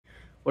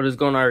What is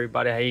going on,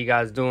 everybody? How you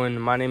guys doing?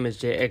 My name is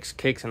JX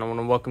Kicks, and I want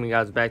to welcome you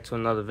guys back to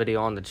another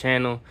video on the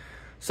channel.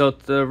 So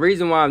the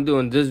reason why I'm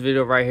doing this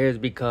video right here is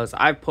because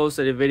I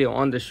posted a video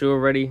on the shoe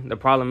already. The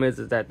problem is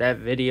that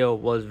video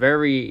was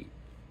very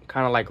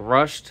kind of like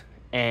rushed,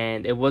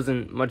 and it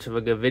wasn't much of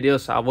a good video.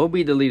 So I will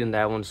be deleting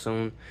that one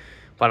soon.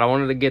 But I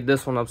wanted to get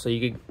this one up so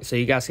you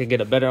guys could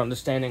get a better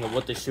understanding of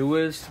what the shoe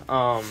is.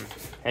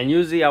 And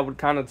usually I would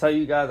kind of tell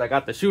you guys I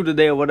got the shoe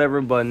today or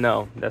whatever, but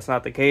no, that's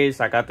not the case.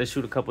 I got the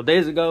shoe a couple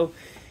days ago,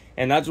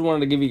 and I just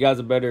wanted to give you guys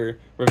a better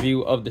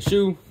review of the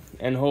shoe,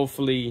 and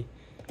hopefully,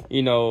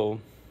 you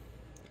know,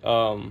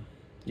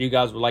 you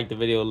guys would like the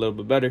video a little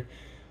bit better.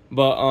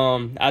 But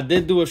I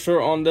did do a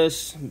short on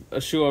this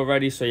shoe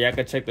already, so y'all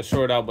can check the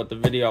short out. But the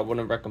video I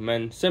wouldn't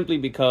recommend, simply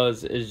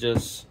because it's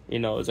just, you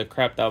know, it's a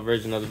crapped out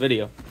version of the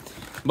video.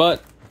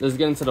 But let's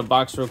get into the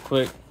box real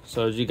quick.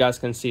 So as you guys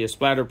can see, a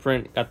splatter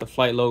print, got the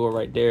Flight logo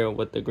right there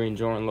with the green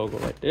Jordan logo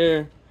right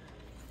there.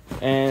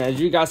 And as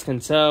you guys can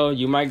tell,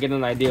 you might get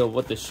an idea of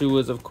what the shoe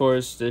is. Of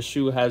course, this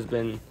shoe has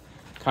been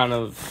kind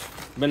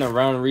of been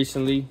around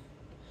recently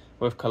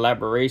with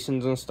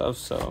collaborations and stuff.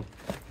 So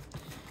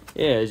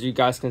yeah, as you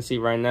guys can see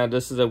right now,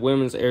 this is a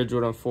women's Air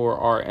Jordan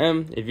 4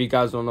 RM. If you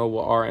guys don't know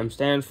what RM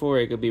stands for,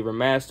 it could be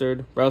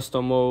remastered,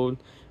 resto mode,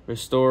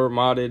 restore,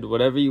 modded,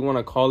 whatever you want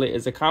to call it.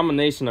 It's a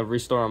combination of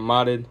restore and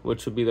modded,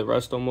 which would be the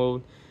resto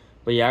mode.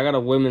 But yeah, I got a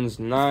women's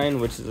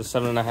 9, which is a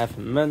 7.5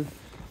 in men.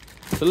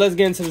 So let's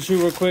get into the shoe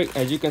real quick.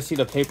 As you can see,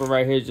 the paper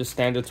right here is just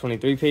standard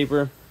 23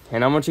 paper.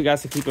 And I want you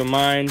guys to keep in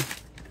mind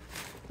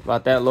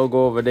about that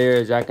logo over there.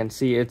 As y'all can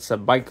see, it's a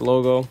bike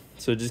logo.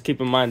 So just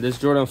keep in mind, this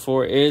Jordan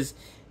 4 is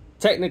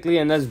technically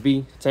an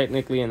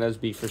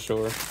SB for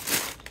sure.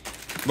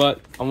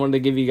 But I wanted to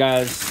give you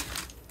guys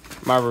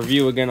my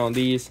review again on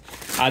these.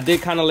 I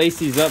did kind of lace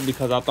these up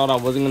because I thought I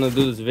wasn't going to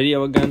do this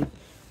video again,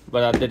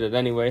 but I did it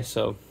anyway.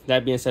 So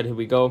that being said, here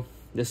we go.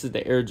 This is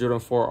the Air Jordan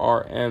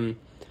 4 RM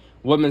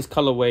women's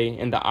colorway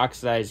in the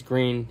oxidized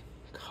green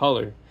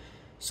color.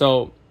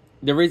 So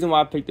the reason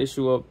why I picked this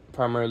shoe up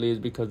primarily is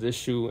because this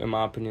shoe, in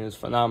my opinion, is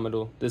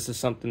phenomenal. This is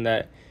something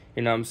that,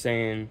 you know what I'm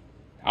saying,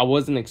 I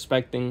wasn't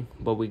expecting,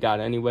 but we got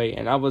anyway.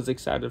 And I was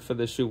excited for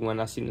this shoe when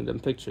I seen it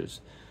in pictures.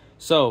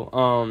 So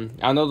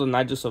I know the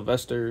Nigel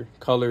Sylvester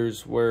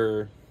colors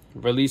were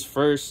released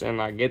first,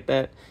 and I get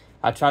that.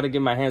 I tried to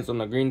get my hands on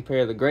the green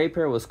pair. The gray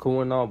pair was cool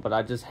and all, but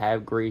I just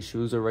have gray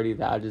shoes already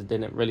that I just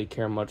didn't really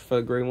care much for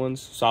the gray ones.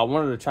 So I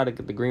wanted to try to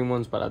get the green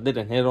ones, but I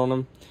didn't hit on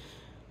them.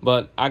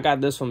 But I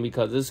got this one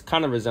because it's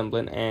kind of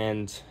resemblant,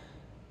 and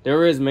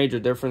there is major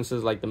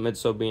differences, like the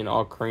midsole being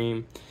all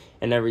cream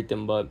and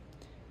everything, but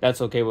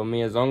that's okay with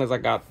me. As long as I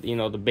got, you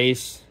know, the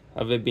base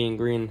of it being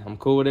green, I'm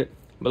cool with it.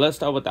 But let's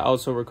start with the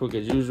outsole real quick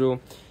as usual.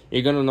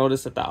 You're going to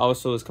notice that the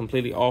outsole is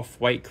completely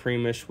off-white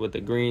creamish with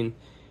the green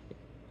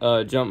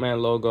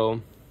Jumpman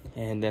logo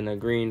and then a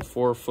green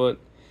 4-foot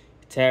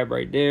tab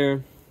right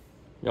there.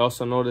 You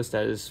also notice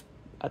that it's,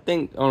 I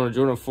think on a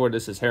Jordan 4,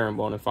 this is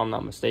herringbone, if I'm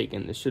not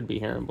mistaken. It should be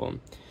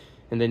herringbone.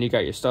 And then you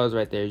got your studs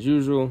right there as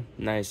usual.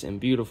 Nice and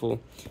beautiful.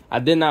 I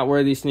did not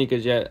wear these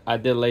sneakers yet. I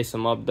did lace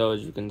them up though,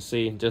 as you can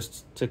see,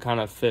 just to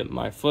kind of fit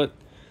my foot.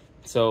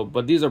 So,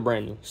 but these are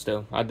brand new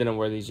still. I didn't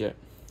wear these yet.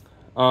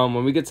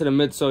 When we get to the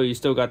midsole, you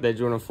still got that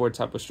Jordan 4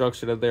 type of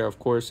structure there. Of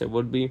course, it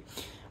would be.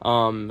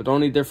 But the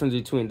only difference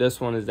between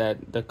this one is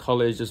that the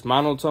color is just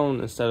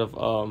monotone instead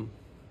of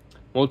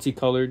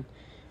multicolored.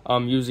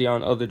 Usually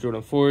on other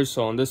Jordan 4s.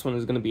 So on this one,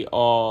 it's going to be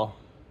all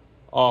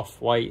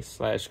off-white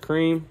 /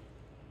 cream,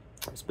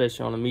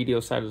 especially on the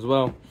medial side as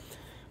well.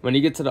 When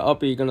you get to the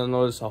upper, you're going to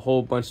notice a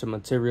whole bunch of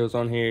materials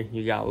on here.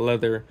 You got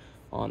leather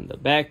on the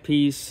back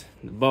piece,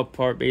 the butt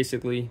part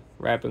basically,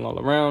 wrapping all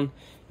around.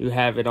 You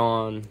have it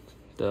on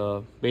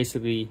the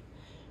basically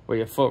where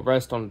your foot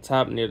rests on the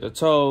top near the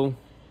toe,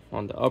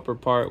 on the upper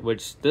part,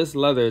 which this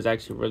leather is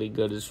actually really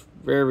good. It's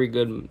very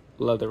good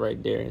leather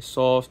right there. It's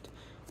soft,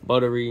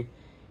 buttery,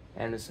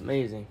 and it's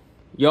amazing.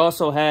 You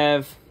also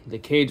have the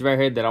cage right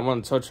here that I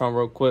want to touch on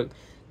real quick.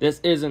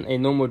 This isn't a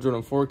normal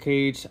Jordan 4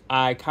 cage.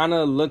 I kind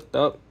of looked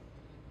up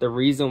the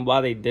reason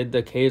why they did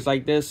the cage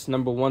like this.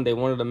 Number one, they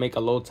wanted to make a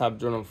low top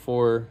Jordan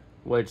 4,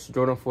 which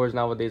Jordan 4s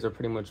nowadays are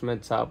pretty much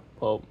mid top.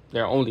 Well,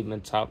 they're only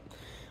mid top.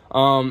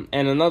 And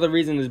another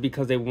reason is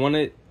because they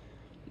wanted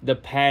the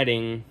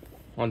padding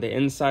on the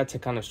inside to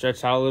kind of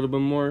stretch out a little bit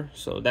more.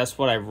 So that's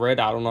what I've read.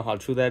 I don't know how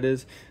true that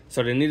is.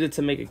 So they needed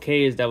to make a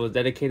cage that was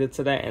dedicated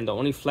to that. And the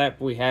only flap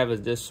we have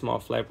is this small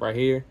flap right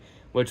here,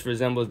 which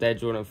resembles that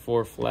Jordan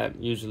 4 flap,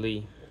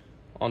 usually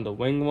on the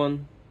wing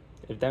one,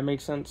 if that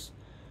makes sense.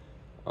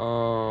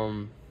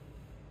 Yeah,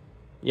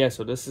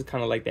 so this is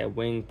kind of like that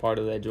wing part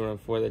of that Jordan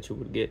 4 that you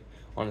would get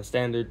on a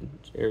standard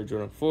Air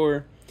Jordan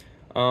 4.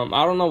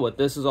 I don't know what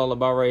this is all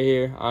about right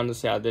here.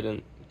 Honestly, I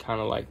didn't kind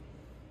of like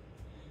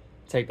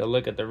take a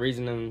look at the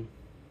reasoning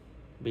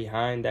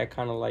behind that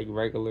kind of like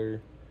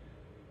regular,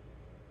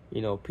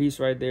 you know, piece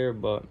right there.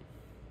 But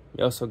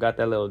you also got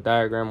that little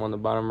diagram on the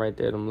bottom right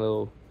there, them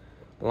little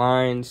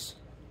lines.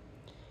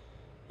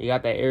 You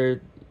got that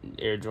Air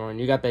Jordan.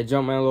 You got that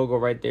Jumpman logo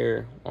right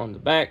there on the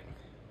back.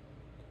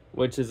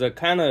 which is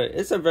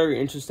it's a very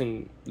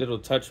interesting little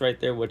touch right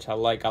there, which I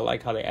like. I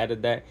like how they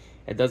added that.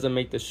 It doesn't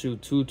make the shoe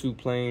too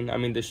plain. I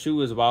mean, the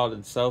shoe is wild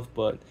itself,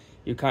 but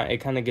it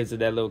kind of gives it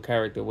that little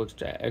character, which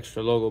that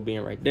extra logo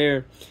being right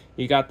there.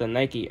 You got the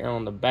Nike Air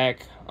on the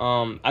back.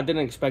 I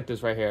didn't expect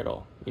this right here at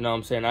all. You know what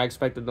I'm saying? I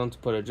expected them to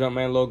put a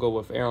Jumpman logo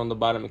with Air on the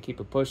bottom and keep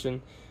it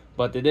pushing,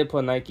 but they did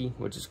put Nike,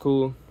 which is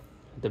cool.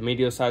 The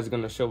medial side is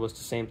going to show us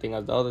the same thing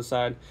as the other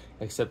side,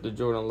 except the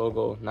Jordan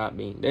logo not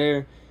being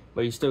there.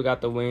 But you still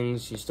got the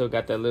wings. You still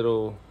got that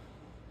little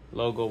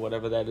logo,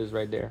 whatever that is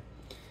right there.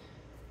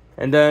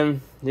 And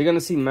then you're going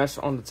to see mesh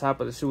on the top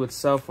of the shoe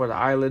itself where the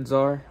eyelids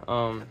are.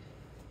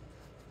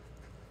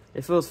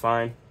 It feels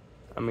fine.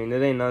 I mean,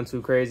 it ain't nothing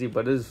too crazy,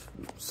 but there's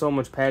so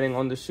much padding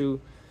on the shoe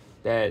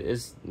that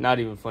it's not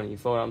even funny. You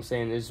feel what I'm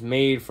saying? It's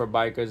made for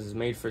bikers. It's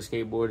made for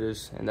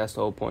skateboarders, and that's the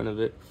whole point of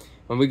it.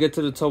 When we get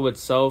to the toe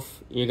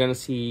itself, you're going to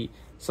see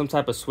some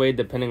type of suede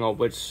depending on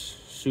which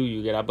shoe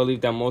you get. I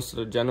believe that most of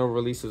the general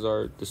releases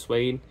are the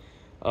suede.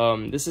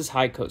 This is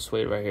high cut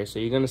suede right here, so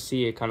you're going to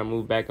see it kind of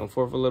move back and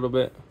forth a little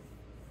bit.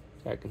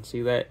 I can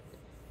see that.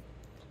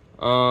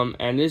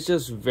 And it's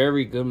just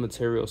very good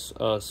material,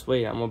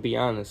 suede. I'm going to be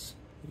honest.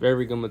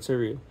 Very good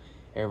material.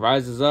 It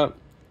rises up.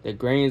 The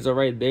grains are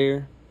right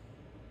there.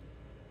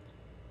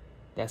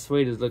 That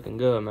suede is looking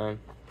good, man.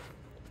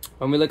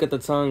 When we look at the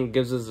tongue, it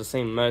gives us the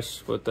same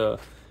mesh with the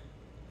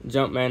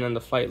Jumpman and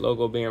the Flight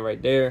logo being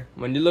right there.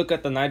 When you look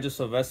at the Nigel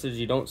Sylvesters,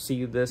 you don't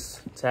see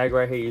this tag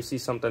right here. You see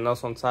something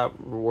else on top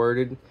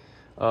worded,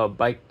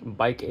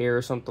 bike Air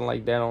or something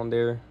like that on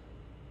there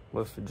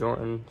with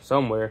Jordan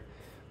somewhere.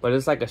 But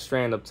it's like a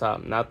strand up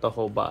top, not the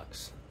whole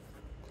box.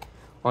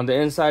 On the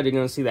inside, you're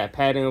going to see that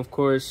padding, of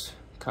course,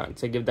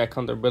 to give that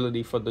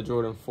comfortability for the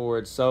Jordan 4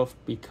 itself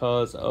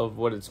because of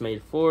what it's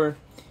made for.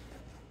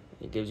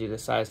 It gives you the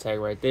size tag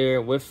right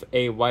there with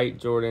a white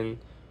Jordan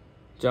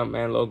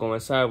Jumpman logo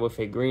inside with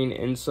a green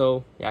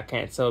insole. Yeah, I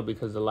can't tell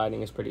because the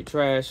lighting is pretty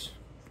trash.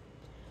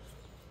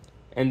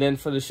 And then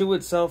for the shoe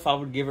itself, I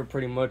would give it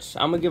pretty much,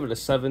 I'm going to give it a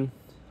 7.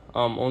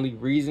 Only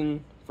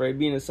reason for it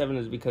being a 7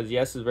 is because,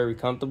 yes, it's very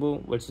comfortable,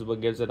 which is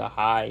what gives it a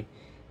high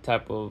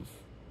type of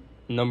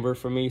number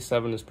for me.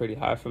 7 is pretty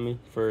high for me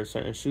for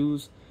certain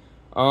shoes.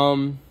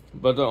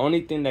 But the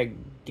only thing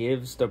that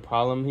gives the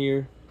problem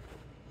here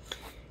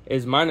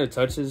is minor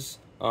touches.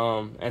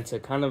 And to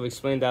kind of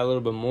explain that a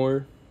little bit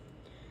more,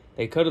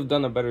 they could have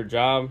done a better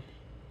job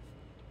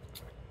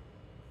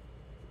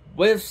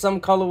with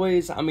some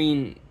colorways. I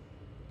mean,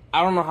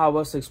 I don't know how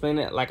else to explain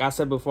it. Like I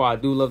said before, I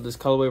do love this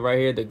colorway right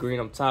here, the green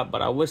up top,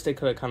 but I wish they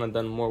could have kind of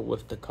done more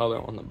with the color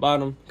on the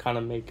bottom, kind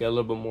of make it a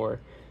little bit more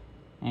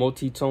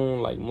multi-tone,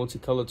 like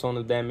multi-color tone,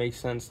 if that makes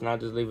sense, not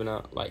just leaving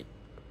a like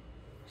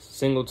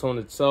single tone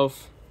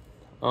itself.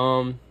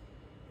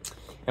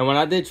 And when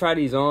I did try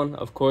these on,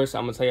 of course,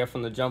 I'm going to tell you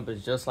from the jump,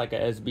 it's just like a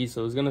SB,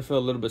 so it's going to feel a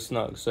little bit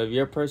snug. So if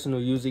you're a person who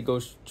usually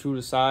goes true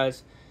to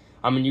size,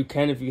 I mean, you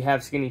can if you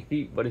have skinny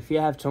feet, but if you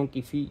have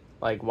chunky feet,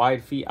 like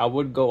wide feet, I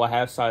would go a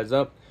half size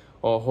up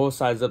or a whole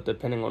size up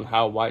depending on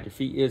how wide your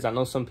feet is. I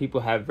know some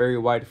people have very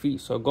wide feet,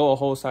 so go a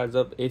whole size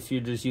up if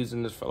you're just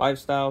using this for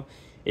lifestyle.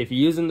 If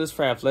you're using this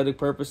for athletic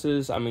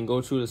purposes, I mean,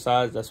 go true to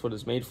size. That's what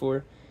it's made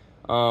for.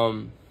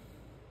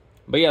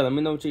 But yeah, let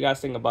me know what you guys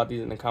think about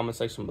these in the comment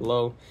section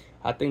below.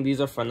 I think these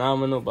are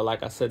phenomenal, but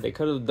like I said, they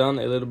could have done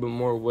a little bit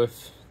more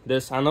with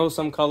this. I know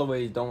some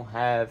colorways don't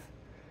have,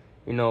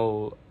 you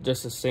know,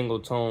 just a single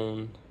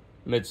tone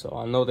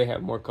midsole. I know they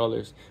have more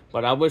colors,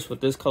 but I wish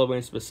with this colorway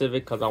in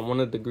specific, because I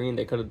wanted the green,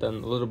 they could have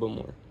done a little bit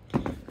more.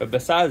 But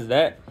besides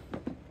that,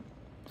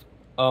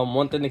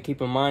 one thing to keep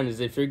in mind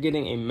is if you're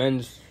getting a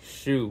men's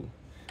shoe,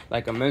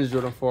 like a men's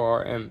Jordan 4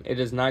 RM, it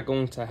is not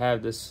going to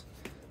have this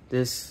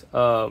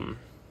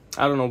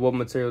I don't know what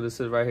material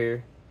this is right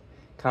here.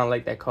 Kind of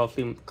like that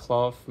coffee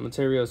cloth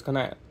material. It's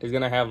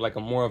gonna have like a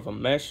more of a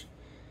mesh,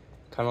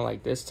 kind of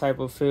like this type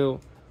of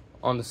feel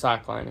on the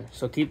sock liner.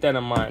 So keep that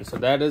in mind. So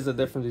that is the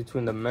difference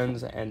between the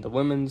men's and the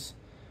women's.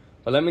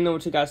 But let me know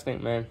what you guys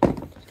think, man.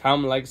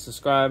 Comment, like,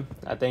 subscribe.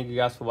 I thank you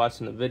guys for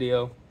watching the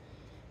video,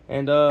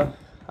 and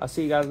I'll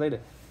see you guys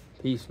later.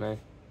 Peace, man.